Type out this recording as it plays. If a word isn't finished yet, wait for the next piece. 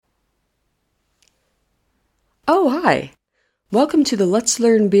Oh, hi. Welcome to the Let's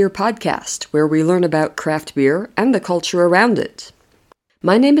Learn Beer podcast, where we learn about craft beer and the culture around it.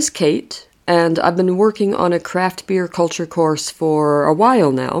 My name is Kate, and I've been working on a craft beer culture course for a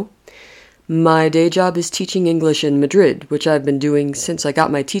while now. My day job is teaching English in Madrid, which I've been doing since I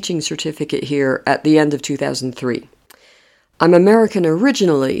got my teaching certificate here at the end of 2003. I'm American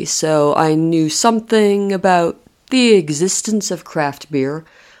originally, so I knew something about the existence of craft beer,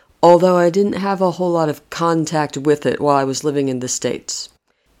 although I didn't have a whole lot of contact with it while I was living in the States.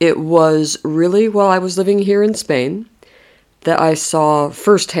 It was really while I was living here in Spain that I saw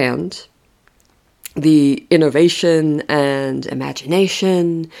firsthand the innovation and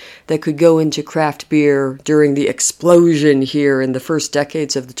imagination that could go into craft beer during the explosion here in the first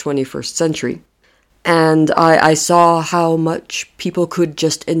decades of the 21st century. And I saw how much people could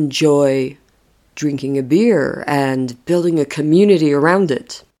just enjoy drinking a beer and building a community around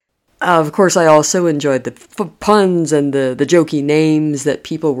it. Of course, I also enjoyed the puns and the jokey names that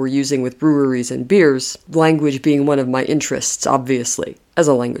people were using with breweries and beers, language being one of my interests, obviously, as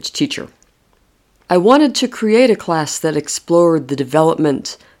a language teacher. I wanted to create a class that explored the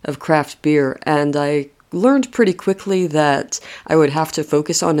development of craft beer, and I learned pretty quickly that I would have to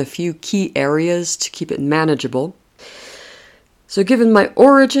focus on a few key areas to keep it manageable. So given my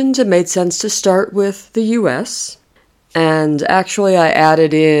origins, it made sense to start with the US. And actually, I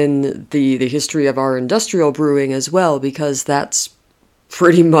added in the history of our industrial brewing as well, because that's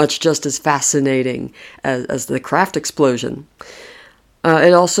pretty much just as fascinating as the craft explosion.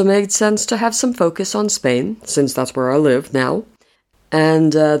 It also made sense to have some focus on Spain, since that's where I live now.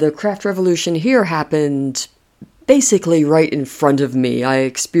 And the craft revolution here happened basically right in front of me. I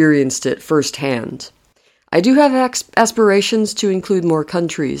experienced it firsthand. I do have aspirations to include more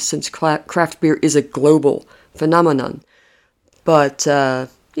countries, since craft beer is a global phenomenon, but,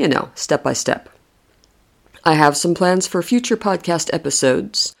 step by step. I have some plans for future podcast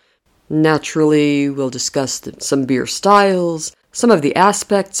episodes. Naturally, we'll discuss some beer styles, some of the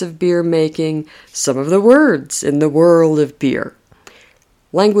aspects of beer making, some of the words in the world of beer.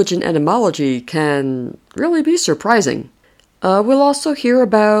 Language and etymology can really be surprising. We'll also hear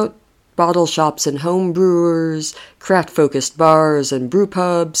about bottle shops and home brewers, craft-focused bars and brew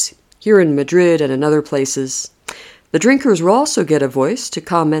pubs, here in Madrid and in other places. The drinkers will also get a voice to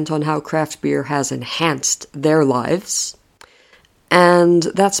comment on how craft beer has enhanced their lives. And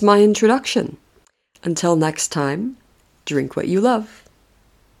that's my introduction. Until next time, drink what you love.